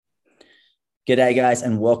G'day, guys,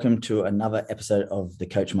 and welcome to another episode of the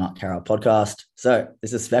Coach Mark Carroll podcast. So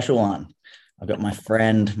this is a special one. I've got my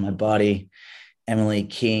friend, my buddy, Emily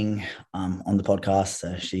King, on the podcast.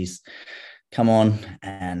 So she's come on,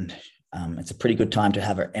 and it's a pretty good time to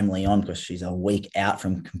have her Emily on because she's a week out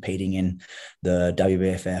from competing in the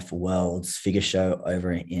WBFF World's Figure Show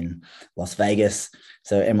over in Las Vegas.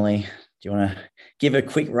 So Emily, do you want to give a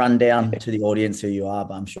quick rundown to the audience who you are?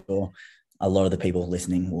 But I'm sure a lot of the people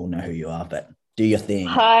listening will know who you are, but do your thing.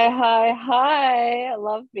 Hi. I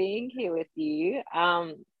love being here with you.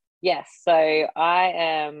 Yes, so I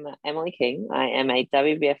am Emily King. I am a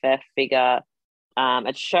WBFF figure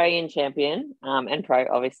Australian champion and pro,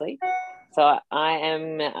 obviously. So I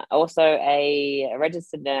am also a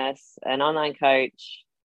registered nurse, an online coach,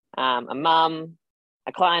 a mum,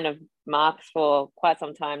 a client of Mark's for quite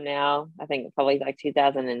some time now. I think probably like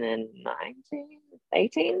 2019,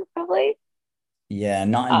 18 probably. Yeah,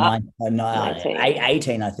 18,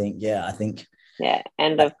 I think. Yeah, I think. Yeah,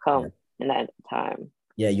 end of comp in that time.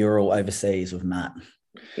 Yeah, you're all overseas with Matt.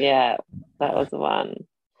 Yeah, that was the one.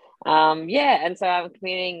 And so I'm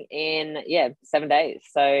commuting in 7 days.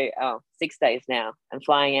 So 6 days now. I'm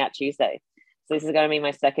flying out Tuesday. So this is going to be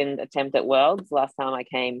my second attempt at Worlds. Last time I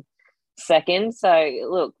came second. So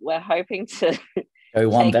look, we're hoping to go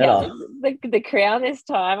one better. The crown this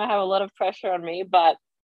time. I have a lot of pressure on me, but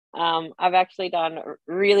I've actually done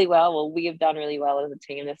really well. Well, we have done really well as a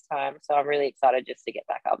team this time. So I'm really excited just to get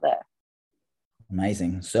back up there.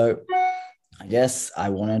 Amazing. So I guess I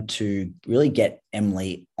wanted to really get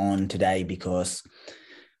Emily on today because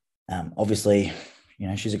obviously,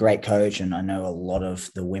 she's a great coach, and I know a lot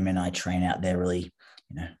of the women I train out there really,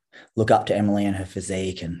 look up to Emily and her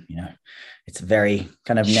physique, and, it's very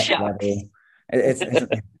kind of next level.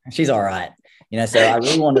 She's all right. So I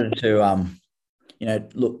really wanted to,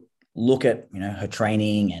 look at, her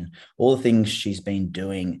training and all the things she's been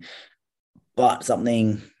doing. But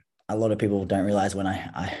something a lot of people don't realize, when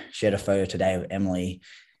I shared a photo today of Emily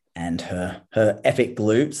and her epic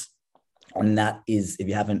glutes, and that is, if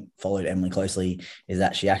you haven't followed Emily closely, is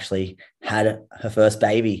that she actually had her first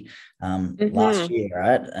baby last year,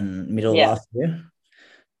 right? And middle of last year.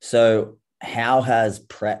 So how has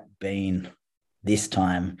prep been this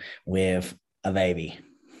time with a baby?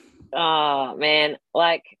 Oh man,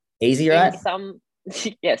 like easy, right? So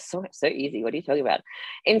easy. What are you talking about?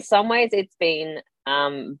 In some ways it's been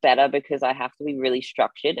better because I have to be really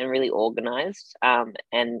structured and really organized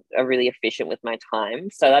and really efficient with my time.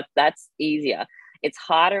 So that's easier. It's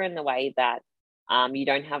harder in the way that you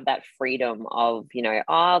don't have that freedom of,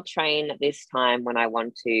 I'll train at this time when I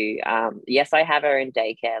want to. Yes, I have her in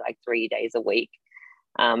daycare like 3 days a week.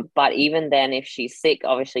 But even then, if she's sick,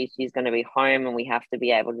 obviously she's going to be home, and we have to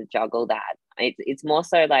be able to juggle that. It's more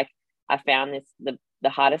so like I found the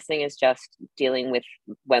hardest thing is just dealing with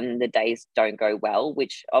when the days don't go well,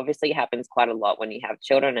 which obviously happens quite a lot when you have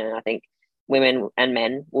children. And I think women and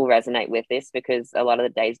men will resonate with this because a lot of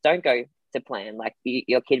the days don't go to plan. Like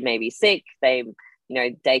your kid may be sick,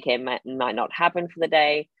 daycare might not happen for the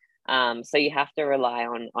day. So you have to rely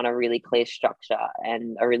on a really clear structure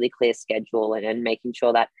and a really clear schedule, and making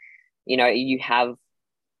sure that, you have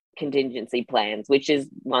contingency plans, which is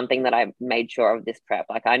one thing that I made sure of this prep.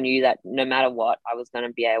 Like I knew that no matter what, I was going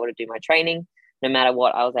to be able to do my training, no matter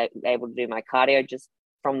what, I was able to do my cardio, just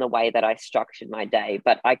from the way that I structured my day.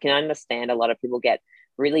 But I can understand a lot of people get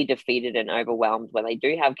really defeated and overwhelmed when they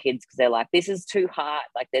do have kids, because they're like, this is too hard.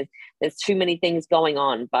 Like there's too many things going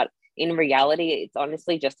on. But in reality, it's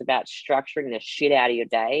honestly just about structuring the shit out of your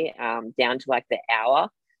day, down to like the hour,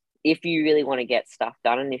 if you really want to get stuff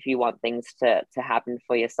done and if you want things to happen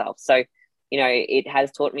for yourself. So, it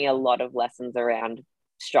has taught me a lot of lessons around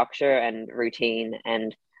structure and routine,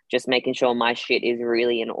 and just making sure my shit is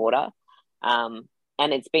really in order. And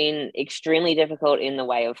it's been extremely difficult in the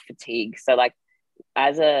way of fatigue. So like,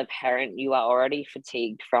 as a parent, you are already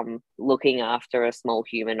fatigued from looking after a small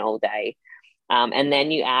human all day. And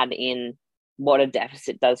then you add in what a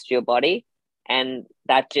deficit does to your body. And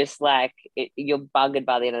that just like, you're buggered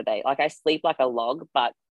by the end of the day. Like I sleep like a log,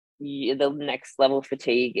 but the next level of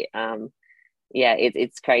fatigue,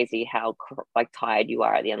 it's crazy how like tired you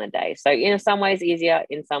are at the end of the day. So in some ways easier,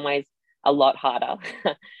 in some ways a lot harder.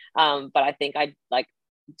 But I think I like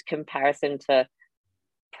comparison to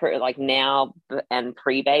like now and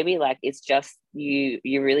pre-baby, like it's just you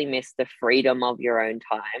really miss the freedom of your own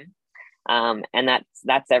time. And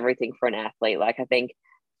that's everything for an athlete. Like I think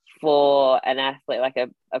for an athlete, like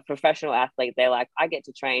a professional athlete, they're like, I get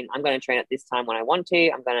to train, I'm going to train at this time when I want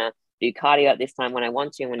to, I'm going to do cardio at this time when I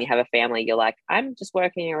want to. And when you have a family, you're like, I'm just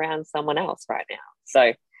working around someone else right now.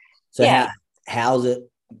 So yeah. How's it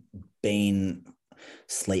been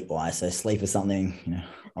sleep wise? So sleep is something,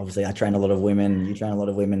 obviously I train a lot of women, you train a lot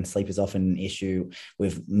of women. Sleep is often an issue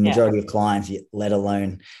with majority of clients, let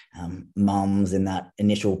alone mums in that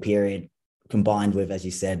initial period, combined with, as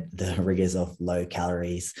you said, the rigors of low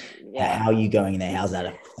calories. How are you going there? How's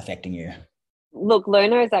that affecting you? Look,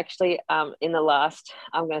 Luna is actually in the last,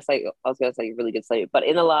 I was gonna say really good sleep, but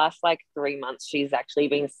in the last like 3 months, she's actually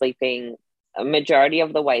been sleeping a majority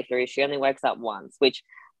of the way through. She only wakes up once, which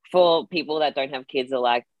for people that don't have kids are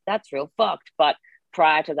like, that's real fucked. But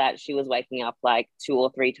prior to that, she was waking up like 2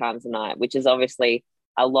 or 3 times a night, which is obviously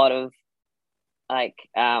a lot of like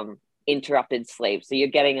interrupted sleep. So you're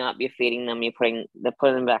getting up, you're feeding them, putting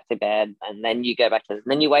them back to bed, and then you go back to, and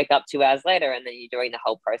then you wake up 2 hours later, and then you're doing the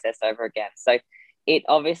whole process over again. So it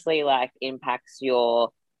obviously like impacts your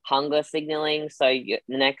hunger signaling. So the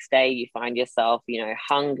next day you find yourself,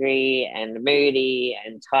 hungry and moody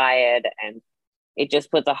and tired, and it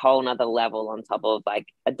just puts a whole nother level on top of like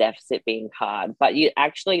a deficit being hard. But you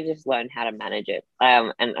actually just learn how to manage it.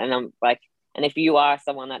 And I'm like, and if you are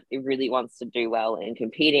someone that really wants to do well in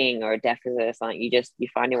competing or a deficit or something, you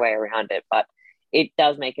find your way around it. But it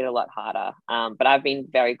does make it a lot harder. But I've been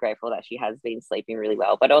very grateful that she has been sleeping really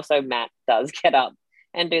well. But also Matt does get up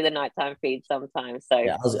and do the nighttime feed sometimes. So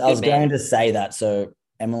yeah, I was going to say that. So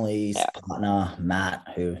Emily's partner, Matt,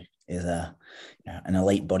 who is an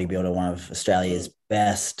elite bodybuilder, one of Australia's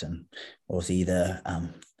best, and was either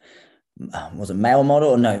was it male model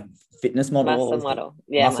or no fitness model? Muscle model.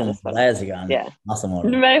 Yeah, muscle model. There's a gun. Yeah, muscle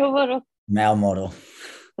model. Male model.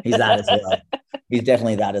 He's that as well. He's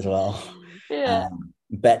definitely that as well. Yeah.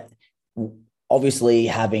 But obviously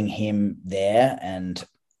having him there and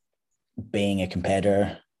being a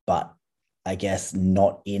competitor, but I guess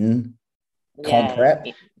not in comp prep,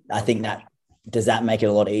 I think that does that make it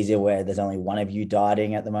a lot easier where there's only one of you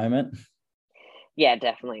dieting at the moment? Yeah,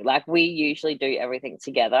 definitely. Like we usually do everything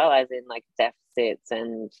together, as in like deficits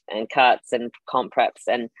and cuts and comp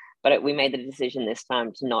preps, but we made the decision this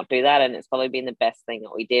time to not do that, and it's probably been the best thing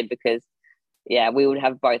that we did because we would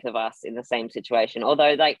have both of us in the same situation.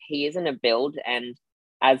 Although like he isn't a build, and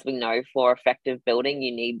as we know, for effective building,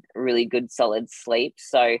 you need really good solid sleep.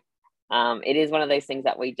 So it is one of those things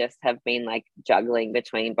that we just have been like juggling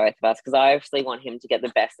between both of us, because I obviously want him to get the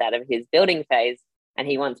best out of his building phase, and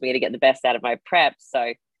he wants me to get the best out of my prep.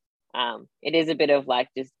 So it is a bit of like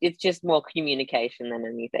it's just more communication than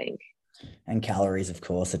anything. And calories, of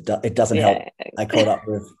course. It doesn't help.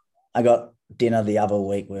 I got dinner the other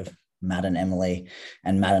week with Matt and Emily,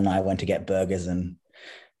 and Matt and I went to get burgers, and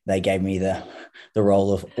they gave me the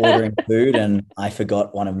role of ordering food, and I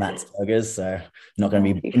forgot one of Matt's burgers, so I'm not going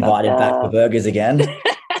to be invited back for burgers again.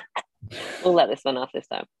 We'll let this one off this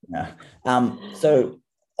time. Yeah. So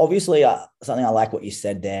obviously, something I like what you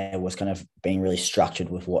said there was kind of being really structured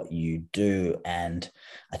with what you do, and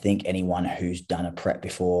I think anyone who's done a prep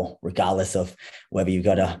before, regardless of whether you've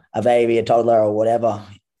got a baby, a toddler, or whatever,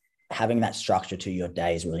 having that structure to your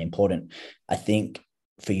day is really important. I think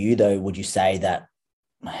for you though, would you say that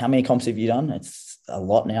how many comps have you done? It's a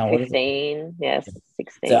lot now. 15, yes,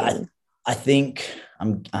 16. So I think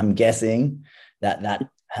I'm guessing that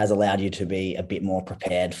has allowed you to be a bit more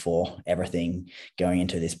prepared for everything going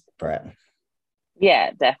into this prep.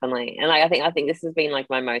 Yeah, definitely. And like I think this has been like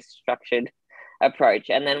my most structured approach.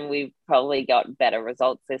 And then we've probably got better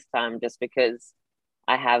results this time just because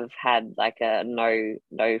I have had like a no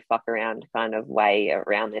fuck around kind of way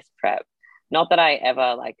around this prep. Not that I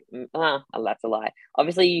ever like, that's a lie.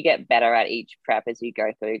 Obviously, you get better at each prep as you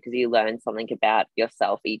go through because you learn something about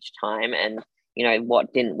yourself each time, and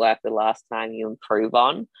what didn't work the last time you improve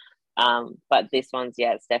on. But this one's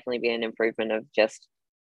it's definitely been an improvement of just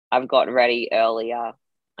I've got ready earlier,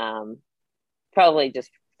 probably just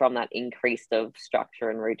from that increase of structure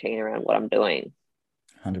and routine around what I'm doing.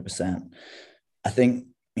 100%. I think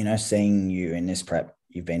seeing you in this prep,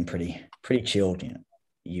 you've been pretty chilled.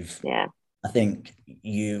 I think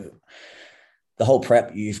the whole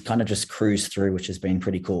prep, you've kind of just cruised through, which has been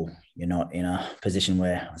pretty cool. You're not in a position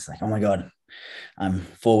where it's like, oh my God, I'm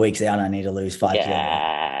 4 weeks out, I need to lose 5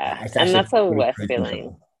 kilos. And that's a worse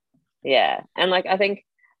feeling. Yeah. And like, I think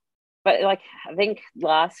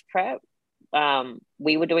last prep,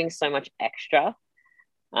 we were doing so much extra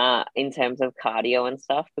in terms of cardio and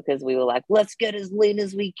stuff because we were like, let's get as lean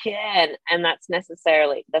as we can. And that's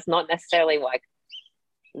not necessarily like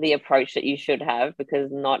the approach that you should have, because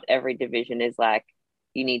not every division is like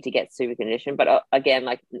you need to get super conditioned. But again,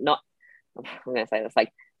 like I'm going to say this,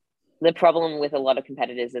 like the problem with a lot of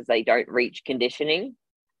competitors is they don't reach conditioning.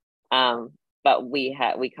 But we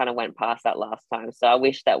kind of went past that last time. So I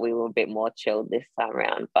wish that we were a bit more chilled this time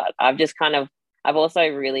around, but I've just kind of I've also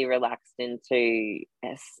really relaxed into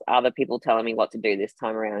other people telling me what to do this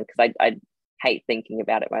time around, because I hate thinking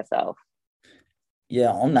about it myself.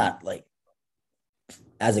 Yeah, on that, like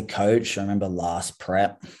as a coach, I remember last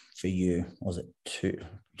prep for you, was it 3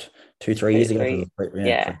 years Two, ago? three,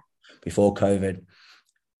 yeah, Before COVID.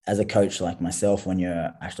 As a coach like myself, when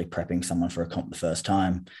you're actually prepping someone for a comp the first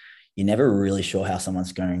time, you're never really sure how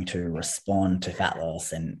someone's going to respond to fat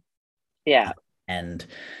loss, yeah, and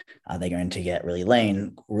are they going to get really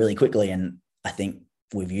lean really quickly? And I think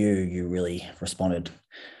with you, you really responded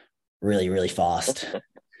really, really fast.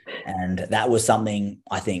 And that was something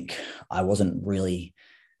I think I wasn't really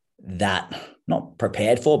that not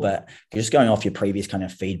prepared for, but just going off your previous kind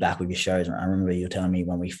of feedback with your shows. I remember you telling me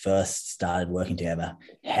when we first started working together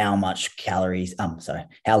how much calories,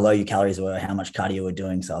 how low your calories were, how much cardio were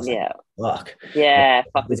doing. So I was yeah, like, fuck, yeah,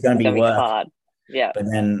 fuck, it's this going is to be gonna be work. hard. Yeah. But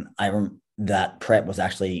then that prep was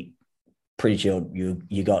actually pretty chilled.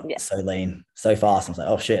 You got Yeah. so lean so fast. I was like,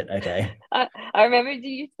 oh shit, okay. I remember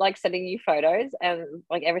you like sending you photos, and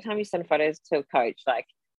like every time you send photos to a coach, like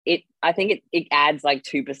I think it adds like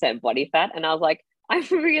 2% body fat. And I was like, I'm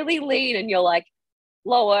really lean. And you're like,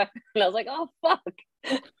 lower. And I was like, oh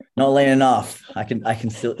fuck. Not lean enough. I can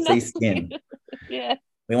still see skin. Yeah.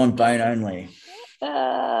 We want bone only.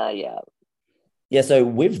 Yeah. Yeah. So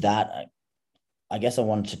with that, I guess I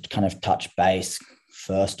wanted to kind of touch base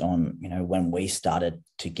first on, when we started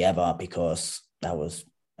together, because that was,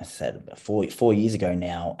 I said, 4 years ago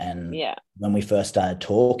now. And yeah, when we first started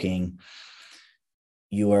talking,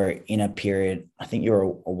 you were in a period, I think you were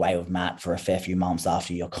away with Matt for a fair few months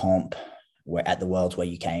after your comp where at the Worlds, where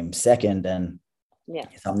you came second. And yeah,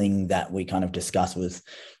 something that we kind of discussed was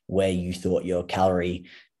where you thought your calorie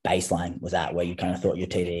baseline was at, where you kind of thought your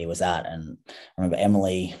TDE was at. And I remember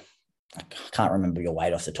Emily, I can't remember your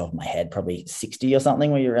weight off the top of my head, probably 60 or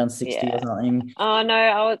something, where you're around 60 yeah. or something. Oh no,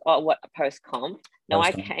 I was what, post comp. No,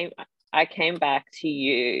 Post-comp. I came back to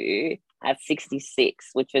you at 66,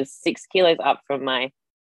 which was 6 kilos up from my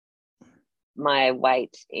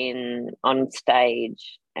weight on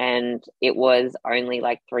stage, and it was only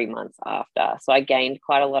like 3 months after. So I gained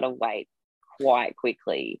quite a lot of weight quite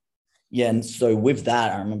quickly. Yeah. And so with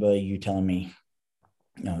that, I remember you telling me,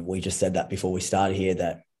 we just said that before we started here,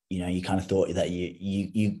 that you kind of thought that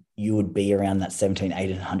you would be around that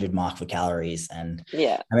 1,700-1,800 mark for calories. And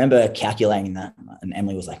Yeah. I remember calculating that, and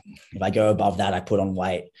Emily was like, if I go above that, I put on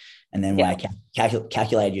weight. And then when I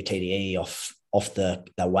calculated your TDE off the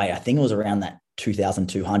weight, I think it was around that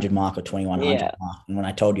 2,200 mark or 2,100 mark. And when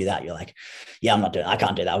I told you that, you're like, yeah, I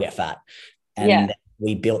can't do that. I'll get fat. And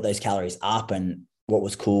we built those calories up. And what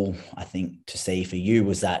was cool, I think, to see for you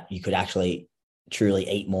was that you could actually truly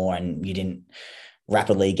eat more, and you didn't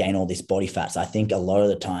rapidly gain all this body fat. So I think a lot of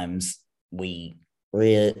the times we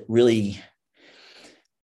really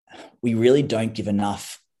don't give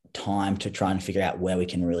enough time to try and figure out where we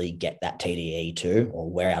can really get that TDE to, or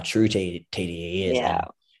where our true TDE is. Yeah. And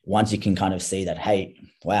once you can kind of see that, hey,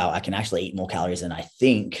 wow, I can actually eat more calories than I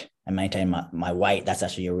think and maintain my weight, that's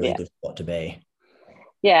actually a really good spot to be.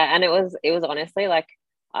 Yeah. And it was honestly like,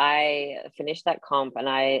 I finished that comp, and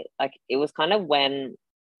it was kind of when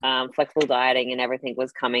flexible dieting and everything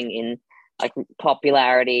was coming in like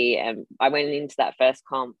popularity. And I went into that first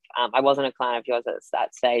comp. I wasn't a client of yours at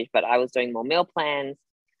that stage, but I was doing more meal plans.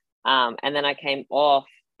 And then I came off,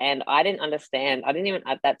 and I didn't even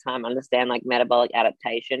at that time understand like metabolic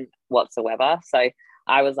adaptation whatsoever. So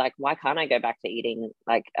I was like, why can't I go back to eating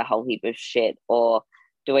like a whole heap of shit, or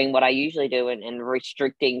doing what I usually do and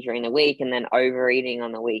restricting during the week and then overeating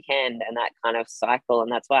on the weekend, and that kind of cycle.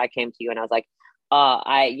 And that's why I came to you, and I was like,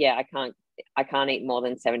 I can't eat more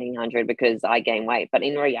than 1,700 because I gain weight. But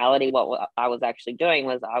in reality, what I was actually doing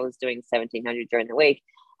was I was doing 1,700 during the week,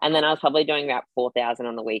 and then I was probably doing about 4,000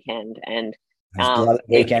 on the weekend. And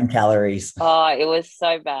weekend calories. Oh, it was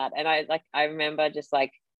so bad. And I remember just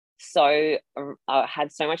like, so I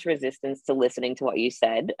had so much resistance to listening to what you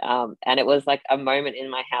said. And it was like a moment in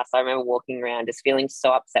my house. I remember walking around just feeling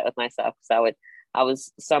so upset with myself. So I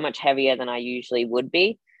was so much heavier than I usually would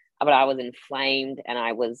be, but I was inflamed, and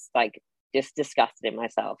I was like just disgusted in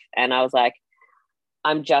myself. And I was like,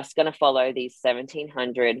 I'm just going to follow these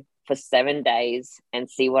 1,700 for 7 days and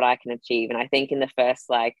see what I can achieve. And I think in the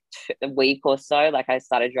first like week or so, like I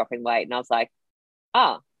started dropping weight, and I was like,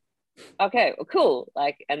 oh, okay, well, cool.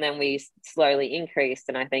 Like, and then we slowly increased.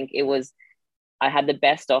 And I think I had the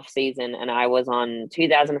best off season, and I was on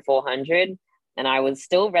 2,400, and I was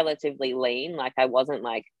still relatively lean. Like I wasn't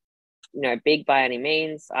like, big by any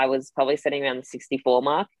means. I was probably sitting around the 64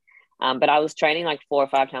 mark. But I was training like 4 or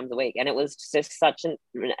 5 times a week, and it was just such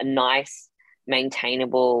a nice,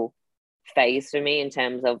 maintainable phase for me in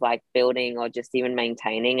terms of like building or just even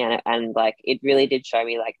maintaining, and like it really did show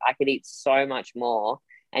me like I could eat so much more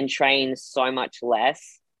and train so much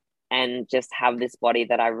less and just have this body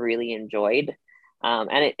that I really enjoyed.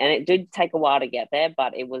 And it did take a while to get there,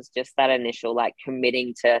 but it was just that initial like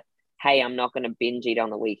committing to, hey, I'm not going to binge eat on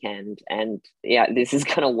the weekend, and yeah, this is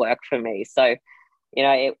going to work for me. So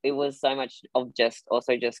it was so much of just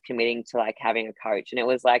also just committing to like having a coach. And it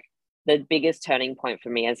was like the biggest turning point for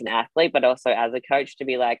me as an athlete, but also as a coach, to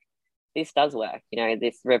be like, this does work,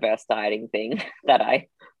 this reverse dieting thing that I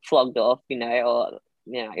flogged off, or,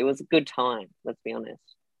 it was a good time, let's be honest.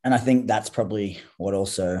 And I think that's probably what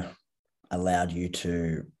also allowed you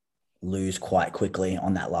to lose quite quickly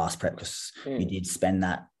on that last prep, because you did spend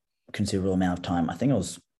that considerable amount of time. I think it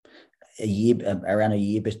was around a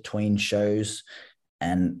year between shows,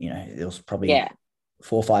 and it was probably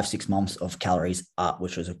 4, 5, 6 months of calories up,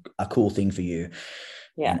 which was a cool thing for you.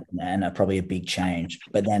 And probably a big change.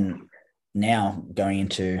 But then now going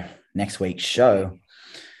into next week's show,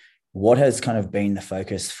 what has kind of been the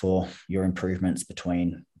focus for your improvements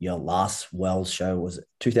between your last World show? Was it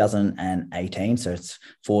 2018? So it's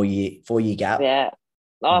 4-year gap. Yeah.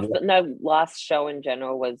 No, last show in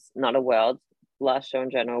general was not a World. Last show in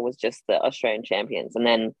general was just the Australian Champions, and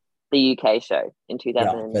then the UK show in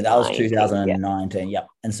 2019. So that was 2019. Yep.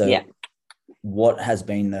 And so what has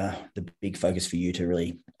been the big focus for you to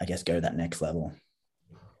really, I guess, go to that next level?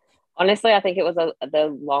 Honestly, I think it was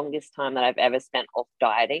the longest time that I've ever spent off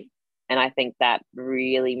dieting. And I think that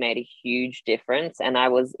really made a huge difference. And I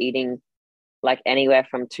was eating like anywhere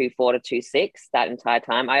from 2.4 to 2.6 that entire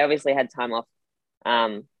time. I obviously had time off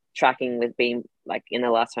tracking with being like in the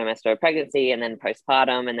last trimester of pregnancy and then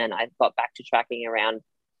postpartum. And then I got back to tracking around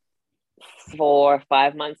 4 or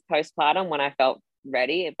 5 months postpartum when I felt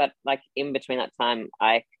ready. But like in between that time,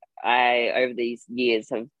 I over these years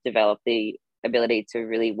have developed the ability to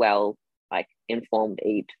really well like informed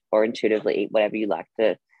eat or intuitively eat, whatever you like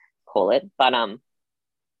to call it. But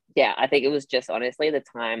I think it was just honestly the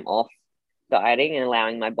time off dieting and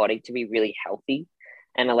allowing my body to be really healthy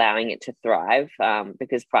and allowing it to thrive,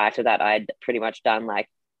 because prior to that I'd pretty much done like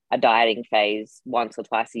a dieting phase once or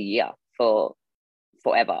twice a year for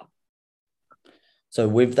forever. So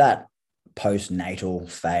with that postnatal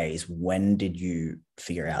phase, when did you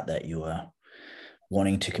figure out that you were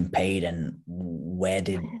wanting to compete, and where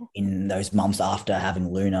did, in those months after having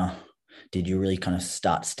Luna, did you really kind of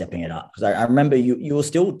start stepping it up? Because I remember you were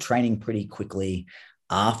still training pretty quickly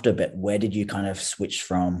after, but where did you kind of switch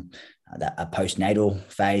from a postnatal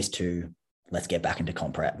phase to let's get back into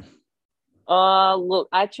comp prep? Look,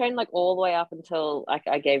 I trained like all the way up until like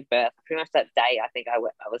I gave birth. Pretty much that day, I think I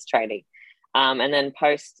was training. And then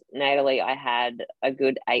postnatally, I had a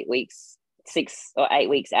good 8 weeks, 6 or 8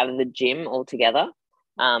 weeks out of the gym altogether.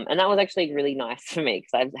 And that was actually really nice for me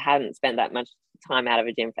because I hadn't spent that much time out of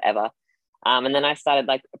a gym forever. And then I started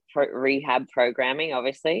like rehab programming,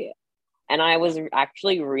 obviously. And I was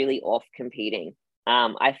actually really off competing.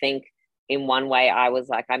 I think in one way I was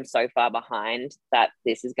like, I'm so far behind that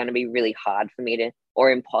this is going to be really hard for me to, or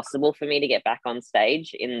impossible for me to get back on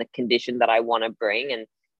stage in the condition that I want to bring. And,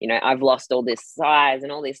 I've lost all this size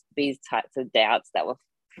and all these types of doubts that were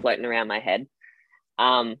floating around my head,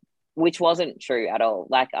 which wasn't true at all.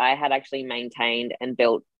 Like I had actually maintained and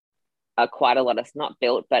built quite a lot of, not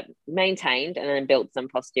built, but maintained and then built some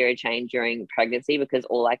posterior chain during pregnancy, because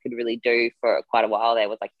all I could really do for quite a while there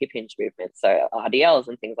was like hip hinge movements, so RDLs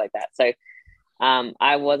and things like that. So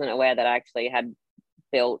I wasn't aware that I actually had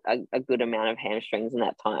built a good amount of hamstrings in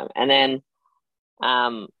that time. And then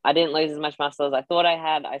I didn't lose as much muscle as I thought I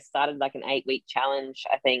had. I started like an 8-week challenge,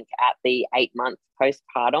 I think, at the 8-month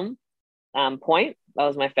postpartum point. That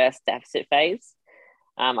was my first deficit phase.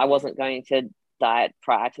 I wasn't going to diet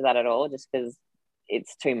prior to that at all, just because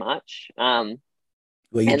it's too much.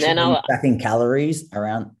 Were you tracking calories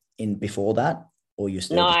around in before that, or you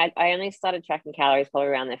still? No, I only started tracking calories probably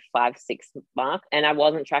around the 5-6 mark, and I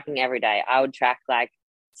wasn't tracking every day. I would track like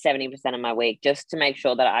 70% of my week just to make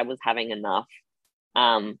sure that I was having enough,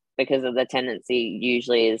 because of the tendency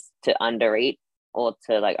usually is to undereat or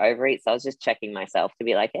to like overeat. So I was just checking myself to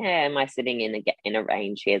be like, am I sitting in a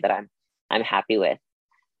range here that I'm happy with?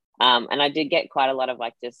 And I did get quite a lot of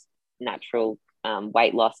like just natural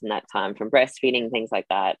weight loss in that time from breastfeeding, things like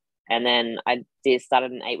that. And then I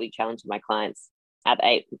started an 8-week challenge with my clients at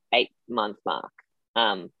the 8-month mark.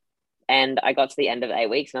 And I got to the end of 8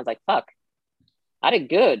 weeks and I was like, fuck, I did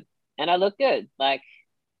good and I look good. Like,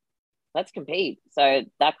 let's compete. So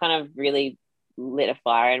that kind of really lit a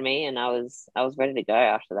fire in me, and I was ready to go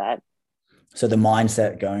after that. So the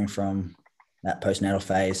mindset going from that postnatal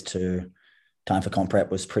phase to time for comp prep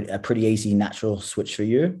was a pretty easy natural switch for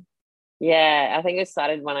you? Yeah, I think it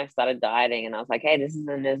started when I started dieting, and I was like, hey, this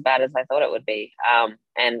isn't as bad as I thought it would be.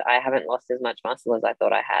 And I haven't lost as much muscle as I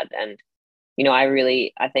thought I had. And,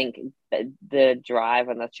 I think the drive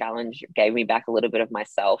and the challenge gave me back a little bit of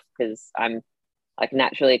myself, because I'm like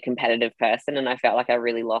naturally a competitive person. And I felt like I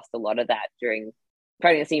really lost a lot of that during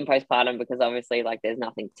pregnancy and postpartum, because obviously like there's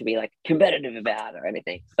nothing to be like competitive about or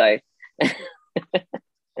anything. So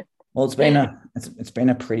Well, it's been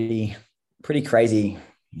a pretty crazy,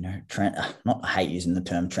 not, I hate using the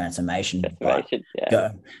term transformation, but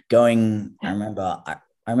yeah. going. I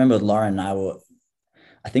remember Lauren and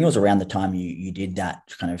I think it was around the time you did that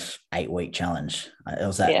kind of 8-week challenge. It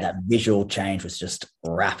was that visual change was just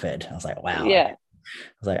rapid. I was like, wow. Yeah. I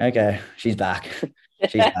was like, okay, she's back.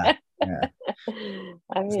 She's back. Yeah.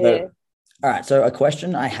 I'm So, here. all right. So a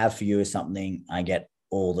question I have for you is something I get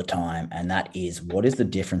all the time, and that is, what is the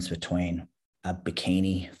difference between a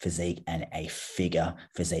bikini physique and a figure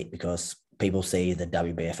physique? Because people see the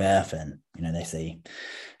WBFF and, they see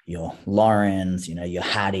your Laurens, your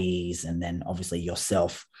Hatties, and then obviously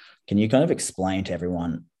yourself. Can you kind of explain to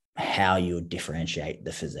everyone how you would differentiate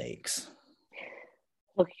the physiques?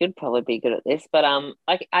 Look, you'd probably be good at this, but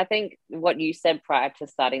like I think what you said prior to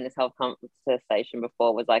starting this whole conversation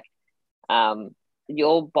before was like,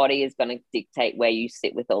 your body is going to dictate where you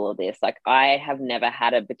sit with all of this. Like I have never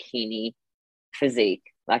had a bikini physique.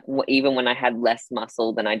 Like even when I had less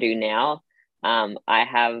muscle than I do now, I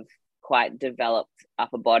have quite developed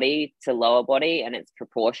upper body to lower body, and it's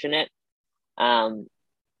proportionate. And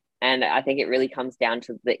I think it really comes down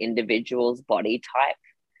to the individual's body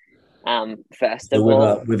type. First So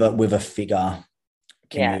of all, with a figure,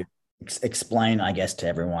 can you explain, I guess, to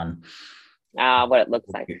everyone what it looks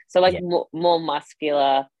like? So like yeah. more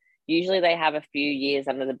muscular. Usually they have a few years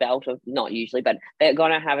under the belt of, not usually, but they're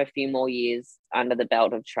going to have a few more years under the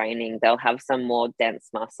belt of training. They'll have some more dense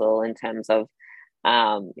muscle in terms of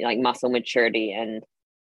like muscle maturity, and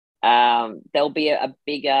there'll be a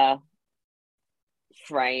bigger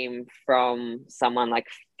frame from someone like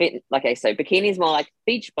fit. Like, okay, so bikini is more like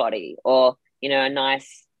beach body, or a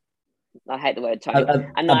nice, I hate the word tone, a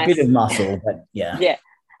A bit nice of muscle, but yeah. yeah,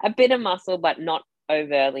 a bit of muscle, but not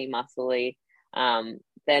overtly muscly.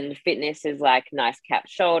 Then fitness is like nice cap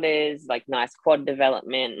shoulders, like nice quad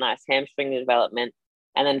development, nice hamstring development.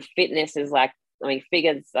 And then fitness is like,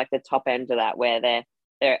 figures like the top end of that, where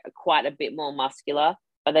they're quite a bit more muscular,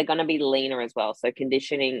 but they're going to be leaner as well. So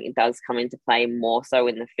conditioning does come into play more so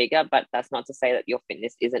in the figure, but that's not to say that your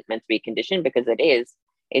fitness isn't meant to be conditioned, because it is.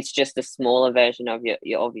 It's just a smaller version of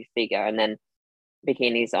your figure. And then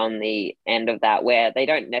bikinis on the end of that, where they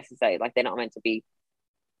don't necessarily, like, they're not meant to be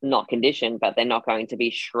not conditioned, but they're not going to be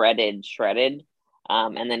shredded.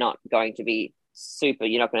 And they're not going to be super,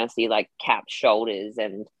 you're not going to see like capped shoulders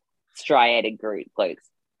and striated glutes.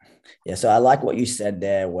 Yeah. So I like what you said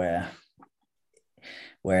there, where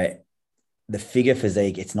the figure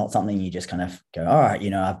physique, it's not something you just kind of go, all right,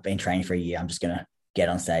 I've been training for a year, I'm just going to get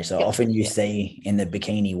on stage. So often you see in the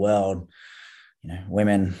bikini world,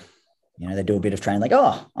 women, they do a bit of training, like,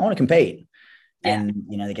 oh, I want to compete. And,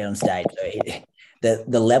 they get on stage. So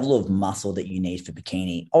the level of muscle that you need for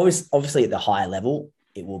bikini, obviously at the higher level,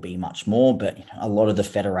 it will be much more, but a lot of the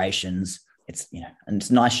federations, it's, and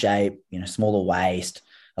it's nice shape, smaller waist,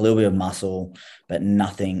 a little bit of muscle, but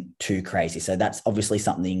nothing too crazy. So that's obviously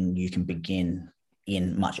something you can begin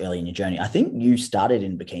in much early in your journey. I think you started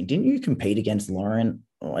in bikini. Didn't you compete against Lauren?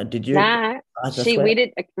 Or did you? Nah, we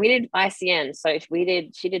did ICN. So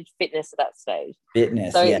she did fitness at that stage.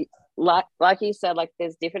 Fitness, so yeah. Like you said, like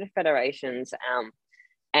there's different federations,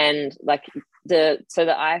 and like the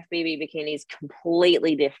IFBB bikini is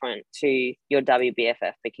completely different to your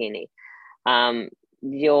WBFF bikini.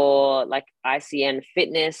 Your like ICN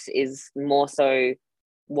fitness is more so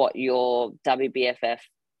what your WBFF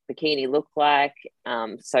bikini look like.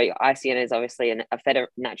 So your ICN is obviously a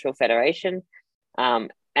natural federation.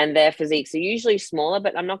 And their physiques are usually smaller,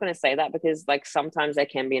 but I'm not going to say that, because like sometimes there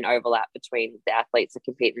can be an overlap between the athletes that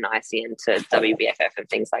compete in ICN to WBFF and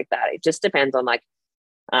things like that. It just depends on like,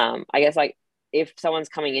 I guess like if someone's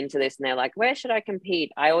coming into this and they're like, where should I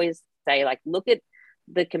compete? I always say like, look at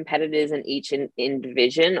the competitors in each in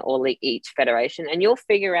division or like each federation, and you'll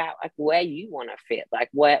figure out like where you want to fit, like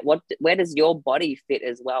where does your body fit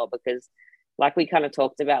as well, because like we kind of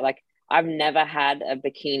talked about, like I've never had a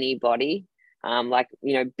bikini body, like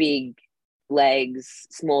big legs,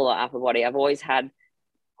 smaller upper body. I've always had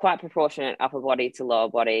quite proportionate upper body to lower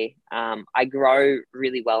body. I grow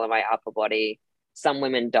really well in my upper body. Some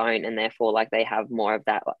women don't, and therefore like they have more of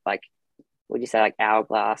that, like would you say like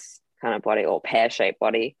hourglass kind of body or pear-shaped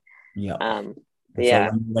body. Yeah. But So yeah.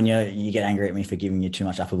 when you get angry at me for giving you too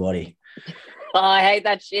much upper body, Oh, I hate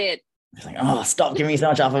that shit. it's like, oh, stop giving me so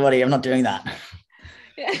much upper body. I'm not doing that.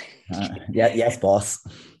 Yeah. Yeah, yes, boss.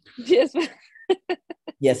 Just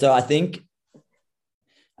Yeah. So I think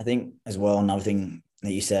as well, another thing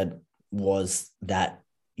that you said was that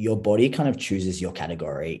your body kind of chooses your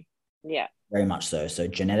category yeah. very much so. So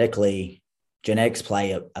genetics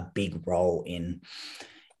play a big role in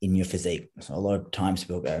your physique. So a lot of times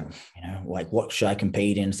people go, like, what should I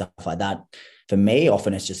compete in, stuff like that. For me,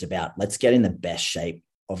 often it's just about, let's get in the best shape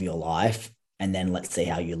of your life, and then let's see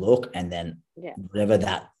how you look, and then whatever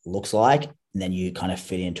that looks like, and then you kind of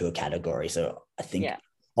fit into a category. So I think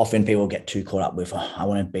often people get too caught up with, I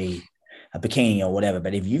want to be a bikini or whatever.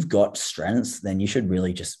 But if you've got strengths, then you should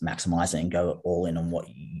really just maximize it and go all in on what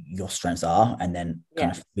your strengths are, and then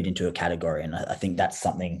kind of fit into a category. And I think that's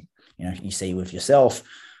something, you see with yourself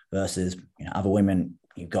versus, other women.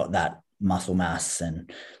 You've got that muscle mass and,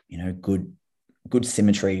 good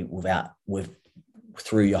symmetry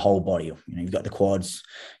through your whole body. You've got the quads,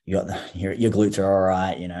 you got your glutes are all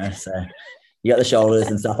right, so you got the shoulders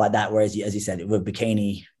and stuff like that. Whereas as you said, with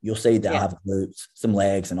bikini, you'll see they'll have glutes, some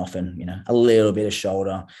legs, and often, a little bit of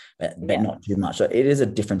shoulder, but not too much. So it is a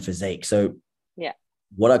different physique. So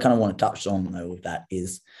what I kind of want to touch on though with that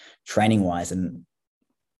is training wise. And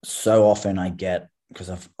so often I get, because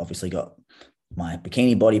I've obviously got my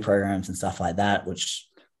bikini body programs and stuff like that, which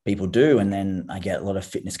people do. And then I get a lot of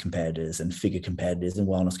fitness competitors and figure competitors and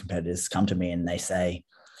wellness competitors come to me and they say,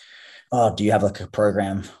 oh, do you have like a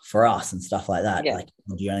program for us and stuff like that? Like,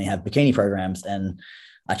 do you only have bikini programs? And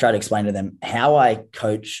I try to explain to them how I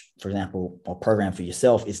coach, for example, or program for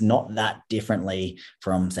yourself is not that differently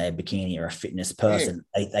from, say, a bikini or a fitness person.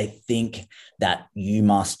 They think that you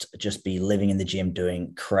must just be living in the gym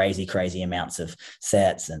doing crazy, crazy amounts of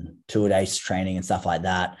sets and 2-a-day training and stuff like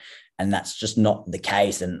that. And that's just not the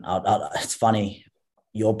case. And it's funny,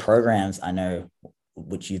 your programs, I know,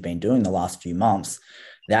 which you've been doing the last few months,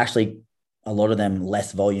 they're actually, a lot of them,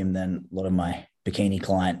 less volume than a lot of my bikini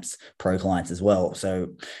clients, pro clients as well.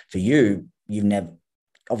 So for you,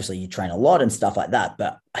 obviously you train a lot and stuff like that,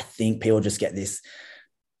 but I think people just get this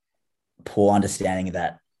poor understanding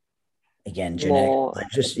that, again,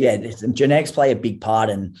 genetics play a big part,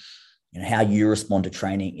 and how you respond to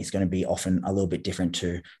training is going to be often a little bit different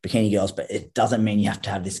to bikini girls, but it doesn't mean you have to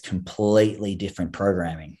have this completely different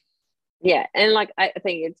programming. Yeah. And like, I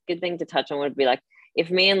think it's a good thing to touch on would be like, if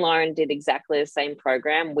me and Lauren did exactly the same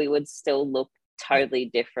program, we would still look totally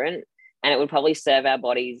different, and it would probably serve our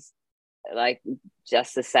bodies like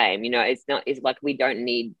just the same. It's like we don't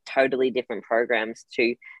need totally different programs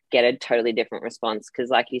to get a totally different response, because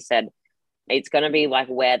like you said, it's going to be like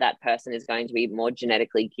where that person is going to be more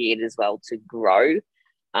genetically geared as well to grow.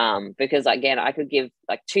 Because again, I could give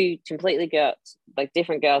like two completely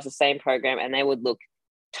different girls the same program, and they would look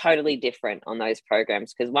totally different on those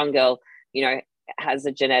programs, because one girl, has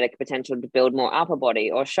a genetic potential to build more upper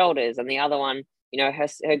body or shoulders, and the other one,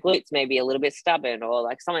 her glutes may be a little bit stubborn or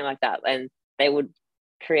like something like that, and they would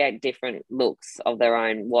create different looks of their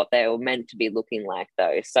own, what they were meant to be looking like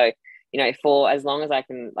though. So for as long as I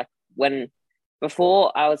can, like,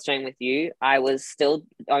 before I was training with you, I was still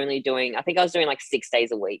only doing, I think I was doing like 6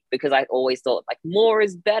 days a week, because I always thought like more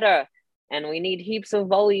is better and we need heaps of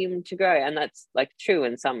volume to grow. And that's like true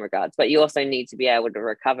in some regards, but you also need to be able to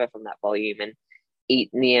recover from that volume and eat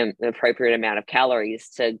the appropriate amount of calories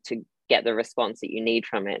to get the response that you need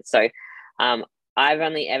from it. So I've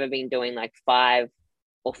only ever been doing like 5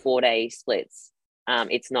 or 4 day splits.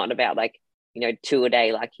 It's not about like 2 a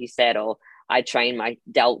day like you said, or I train my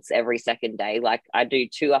delts every second day. Like I do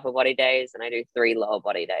 2 upper body days and I do 3 lower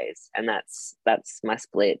body days, and that's my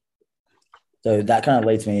split. So that kind of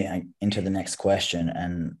leads me into the next question,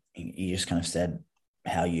 and you just kind of said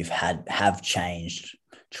how you've have changed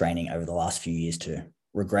training over the last few years to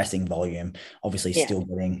regressing volume, obviously still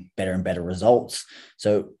getting better and better results.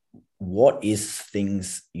 So what is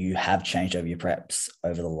things you have changed over your preps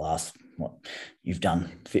over the last, what you've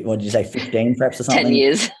done? What did you say, 15 preps or something? 10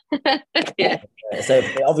 years. Yeah. So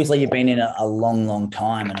obviously you've been in a long, long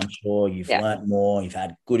time, and I'm sure you've learned more. You've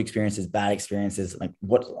had good experiences, bad experiences. Like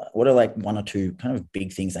what are like 1 or 2 kind of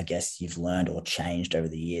big things, I guess, you've learned or changed over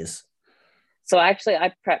the years? So actually,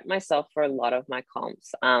 I prepped myself for a lot of my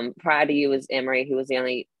comps. Prior to you was Emery, who was the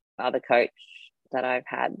only other coach that I've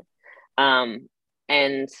had.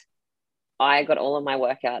 And I got all of my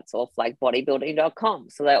workouts off like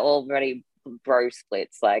bodybuilding.com. So they're all very bro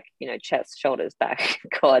splits, like, chest, shoulders, back,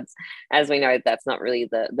 quads. As we know, that's not really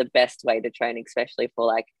the best way to train, especially for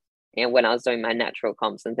like and when I was doing my natural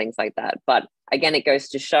comps and things like that. But again, it goes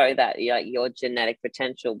to show that like your genetic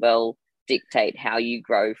potential will dictate how you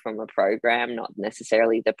grow from a program, not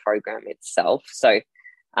necessarily the program itself. So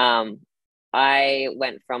I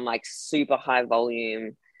went from like super high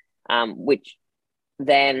volume, which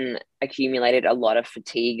then accumulated a lot of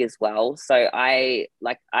fatigue as well. So I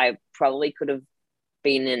probably could have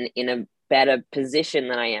been in a better position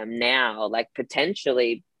than I am now. Like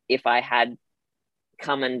potentially if I had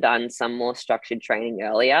come and done some more structured training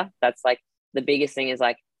earlier. That's like the biggest thing is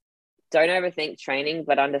like, don't overthink training,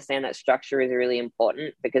 but understand that structure is really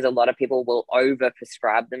important, because a lot of people will over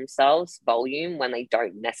prescribe themselves volume when they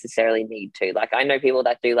don't necessarily need to. Like I know people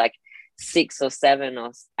that do like 6 or 7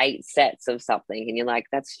 or 8 sets of something, and you're like,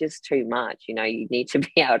 that's just too much. You know, you need to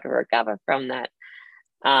be able to recover from that.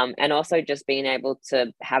 And also just being able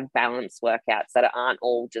to have balanced workouts that aren't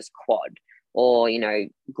all just quad or, you know,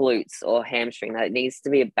 glutes or hamstring. That it needs to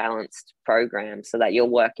be a balanced program so that you're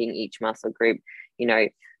working each muscle group, you know,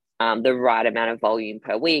 the right amount of volume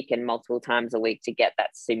per week and multiple times a week to get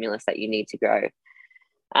that stimulus that you need to grow.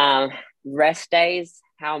 Rest days,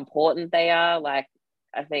 how important they are. Like,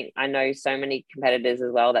 I think I know so many competitors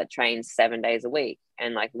as well that train 7 days a week.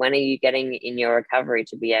 And like, when are you getting in your recovery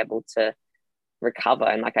to be able to recover?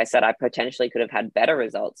 And like I said, I potentially could have had better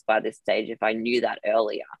results by this stage if I knew that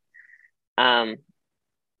earlier. And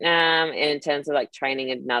in terms of like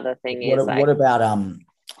training, another thing is like, what about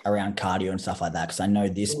around cardio and stuff like that? Because I know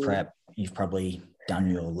this prep you've probably done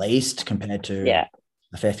your least compared to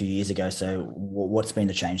a fair few years ago. So what's been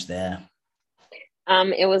the change there?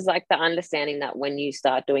 It was like the understanding that when you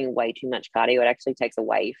start doing way too much cardio, it actually takes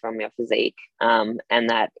away from your physique, and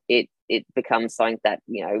that it becomes something that,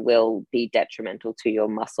 you know, will be detrimental to your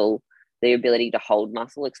muscle, the ability to hold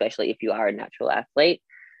muscle, especially if you are a natural athlete.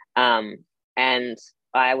 And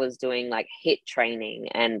I was doing like HIIT training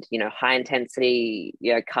and, you know, high intensity,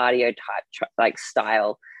 you know, cardio type like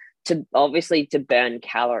style to obviously to burn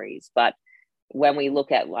calories. But when we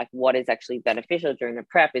look at like what is actually beneficial during the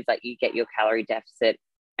prep is like you get your calorie deficit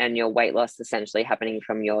and your weight loss essentially happening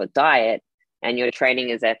from your diet, and your training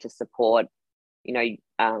is there to support, you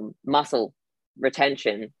know, muscle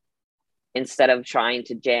retention instead of trying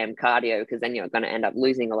to jam cardio, because then you're going to end up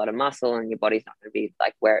losing a lot of muscle and your body's not going to be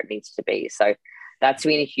like where it needs to be. So that's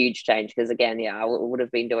been a huge change, because again, I would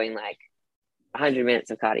have been doing like 100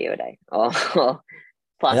 minutes of cardio a day or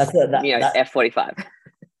plus, F45.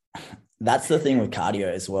 That's the thing with cardio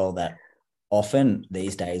as well, that often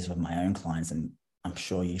these days with my own clients, and I'm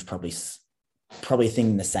sure you've probably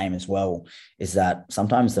thinking the same as well, is that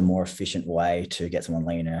sometimes the more efficient way to get someone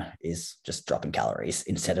leaner is just dropping calories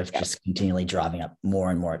instead of just continually driving up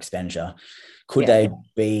more and more expenditure. Could they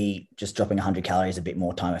be just dropping 100 calories a bit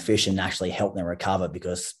more time efficient and actually help them recover?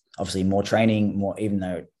 Because obviously more training, more, even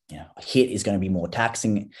though, you know, a HIIT is going to be more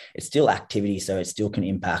taxing, it's still activity, so it still can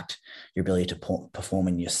impact your ability to perform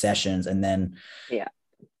in your sessions. And then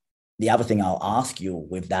the other thing I'll ask you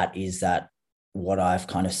with that is that what I've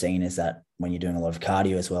kind of seen is that when you're doing a lot of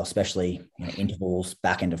cardio as well, especially, you know, intervals,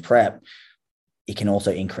 back end of prep, it can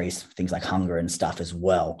also increase things like hunger and stuff as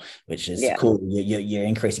well, which is cool. You're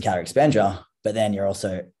increasing calorie expenditure, but then you're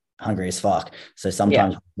also hungry as fuck. So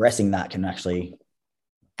sometimes progressing that can actually,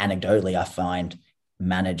 anecdotally, I find,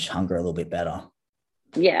 manage hunger a little bit better.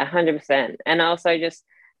 Yeah, 100%. And also just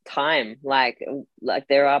time. Like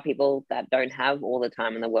there are people that don't have all the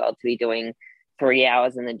time in the world to be doing 3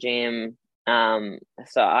 hours in the gym.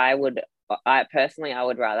 So I personally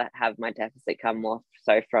would rather have my deficit come more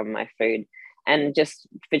so from my food and just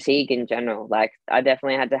fatigue in general. Like I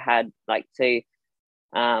definitely had to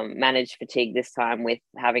manage fatigue this time with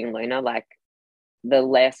having Luna. Like the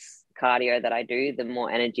less cardio that I do, the more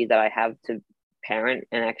energy that I have to parent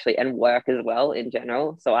and work as well in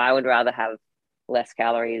general. So I would rather have less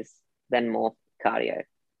calories than more cardio.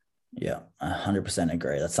 Yeah, 100%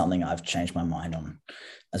 agree. That's something I've changed my mind on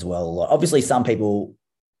as well a lot. Obviously, some people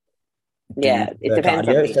it depends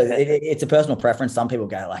cardio, on so it's a personal preference. Some people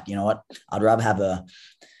go like, you know what, I'd rather have a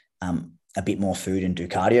bit more food and do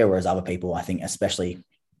cardio, whereas other people, I think, especially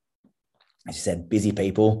as you said, busy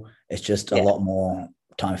people, it's just a lot more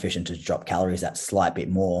time efficient to drop calories that slight bit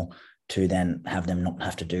more to then have them not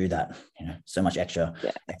have to do that, you know, so much extra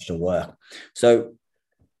work. So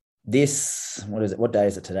this, what day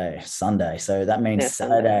is it today? Sunday. So that means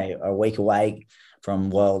Saturday, a week away from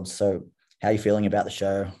Worlds. So how are you feeling about the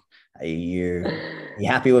show? Are you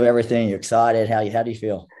happy with everything? You're excited? How do you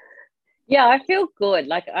feel? Yeah, I feel good.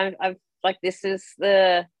 Like I've like this is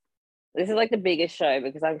like the biggest show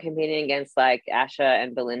because I'm competing against like Asha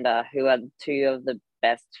and Belinda, who are two of the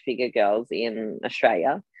best figure girls in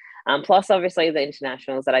Australia. Plus obviously the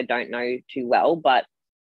internationals that I don't know too well, but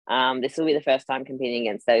this will be the first time competing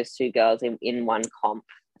against those two girls in one comp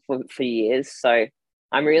for years. So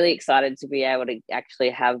I'm really excited to be able to actually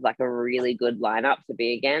have like a really good lineup to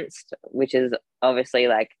be against, which is obviously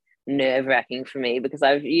like nerve-wracking for me because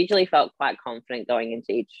I've usually felt quite confident going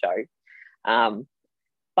into each show.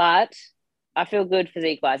 But I feel good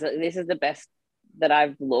physique-wise. This is the best that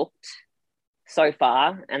I've looked so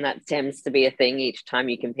far, and that tends to be a thing. Each time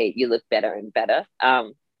you compete, you look better and better.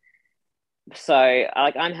 So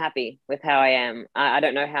like I'm happy with how I am. I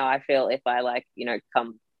don't know how I feel if I like, you know,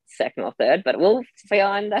 come second or third, but we'll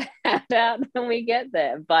find that out when we get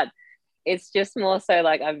there. But it's just more so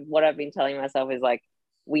like what I've been telling myself is like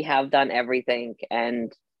we have done everything,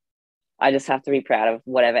 and I just have to be proud of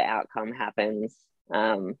whatever outcome happens.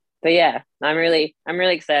 But yeah, I'm really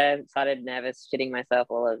excited, nervous, shitting myself,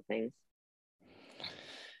 all those things.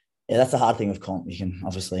 Yeah, that's the hard thing with comp. You can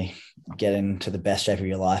obviously get into the best shape of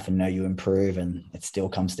your life and know you improve, and it still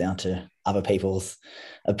comes down to other people's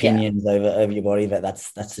opinions over your body. But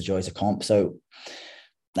that's the joys of comp. So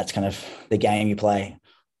that's kind of the game you play.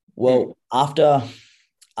 Well, after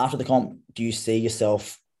the comp, do you see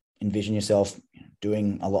yourself, envision yourself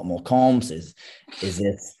doing a lot more comps? Is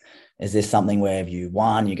this something where if you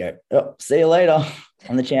won, you go, oh, see you later,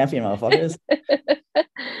 I'm the champion, motherfuckers?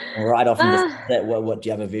 Right off in the what do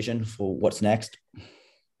you have a vision for what's next?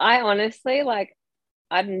 I honestly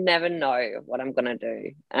I'd never know what I'm gonna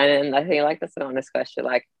do, and I think like that's an honest question.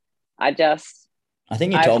 Like I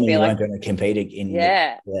think you told me you like, weren't going to compete in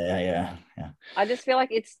yeah. I just feel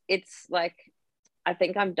like it's like I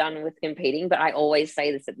think I'm done with competing, but I always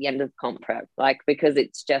say this at the end of comp prep, like because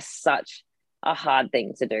it's just such a hard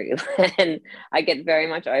thing to do, and I get very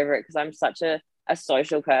much over it because I'm such a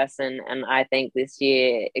social person, and I think this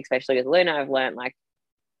year, especially with Luna, I've learned like,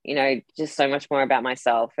 you know, just so much more about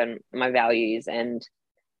myself and my values, and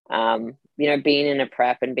you know, being in a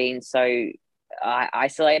prep and being so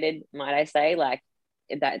isolated, might I say, like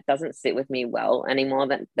that doesn't sit with me well anymore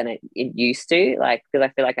than it used to, like because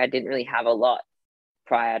I feel like I didn't really have a lot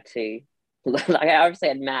prior to like I obviously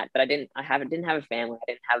had Matt, but I didn't have a family,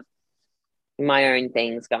 I didn't have my own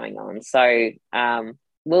things going on. So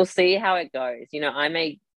we'll see how it goes. You know, I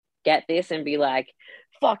may get this and be like,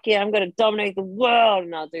 fuck yeah, I'm going to dominate the world,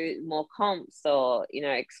 and I'll do more comps or, you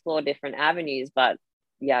know, explore different avenues. But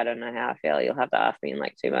yeah, I don't know how I feel. You'll have to ask me in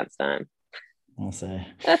like 2 months' time. I'll say.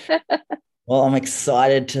 Well, I'm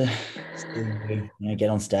excited to see you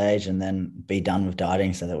get on stage and then be done with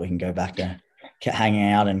dieting so that we can go back to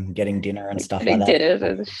hanging out and getting dinner and stuff like that. Dinners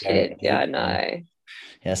and shit. Yeah, I know.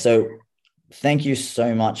 Yeah. So thank you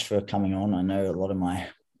so much for coming on. I know a lot of my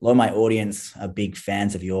audience are big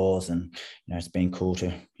fans of yours, and you know it's been cool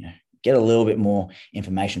to get a little bit more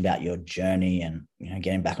information about your journey and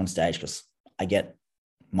getting back on stage, because I get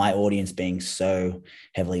my audience being so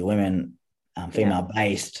heavily women, female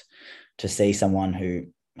based, to see someone who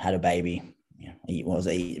had a baby, what was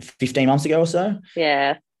it, 15 months ago or so?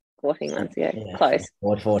 Yeah, 14 months ago. Yeah, close.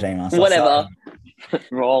 14 months. Whatever.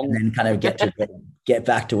 Wrong. And then kind of get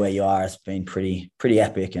back to where you are. It's been pretty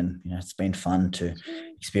epic, and it's been fun to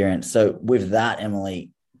experience. So with that,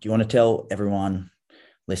 Emily, do you want to tell everyone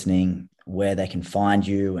listening where they can find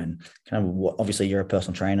you, and kind of what, obviously you're a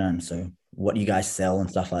personal trainer, and so what you guys sell and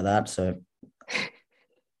stuff like that. So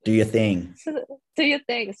do your thing. Do your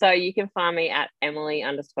thing. So you can find me at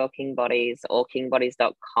Emily_Kingbodies or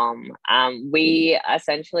kingbodies.com. We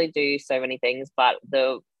essentially do so many things, but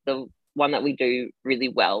the one that we do really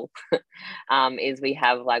well is we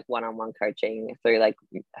have like one-on-one coaching through like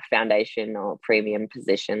foundation or premium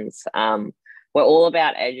positions. We're all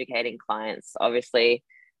about educating clients, obviously,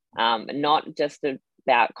 not just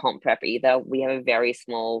about comp prep either. We have a very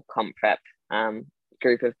small comp prep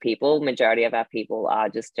group of people. Majority of our people are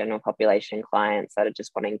just general population clients that are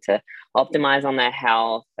just wanting to optimize on their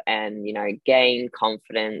health and gain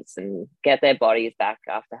confidence and get their bodies back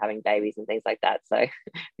after having babies and things like that. So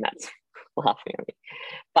that's laughing at me,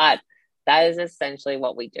 but that is essentially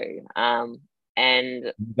what we do. And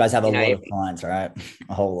you guys have a lot of clients, right?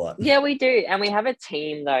 A whole lot. Yeah, we do. And we have a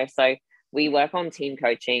team though, so we work on team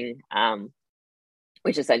coaching,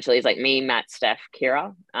 which essentially is like me, Matt, Steph,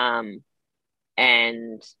 Kira,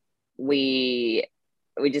 and we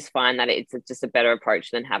just find that it's just a better approach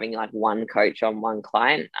than having like one coach on one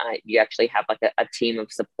client. You actually have like a team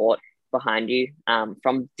of support behind you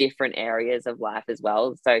from different areas of life as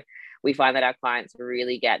well. So we find that our clients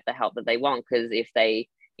really get the help that they want, because if they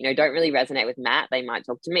don't really resonate with Matt, they might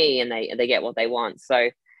talk to me and they get what they want. So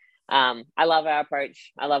I love our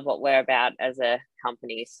approach. I love what we're about as a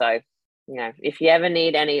company. So if you ever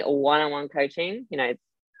need any one-on-one coaching,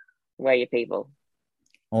 We're your people.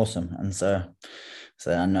 Awesome. And so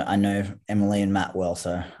I know Emily and Matt well,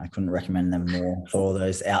 so I couldn't recommend them more for all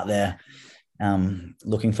those out there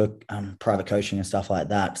looking for private coaching and stuff like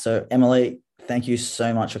that. So Emily, thank you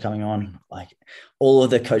so much for coming on. Like, all of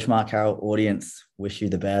the Coach Mark Carroll audience wish you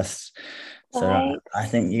the best. So I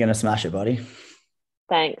Thanks. think you're going to smash it, buddy.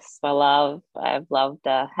 Thanks, my love. I've loved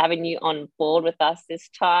having you on board with us this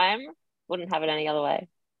time. Wouldn't have it any other way.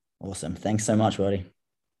 Awesome. Thanks so much, buddy.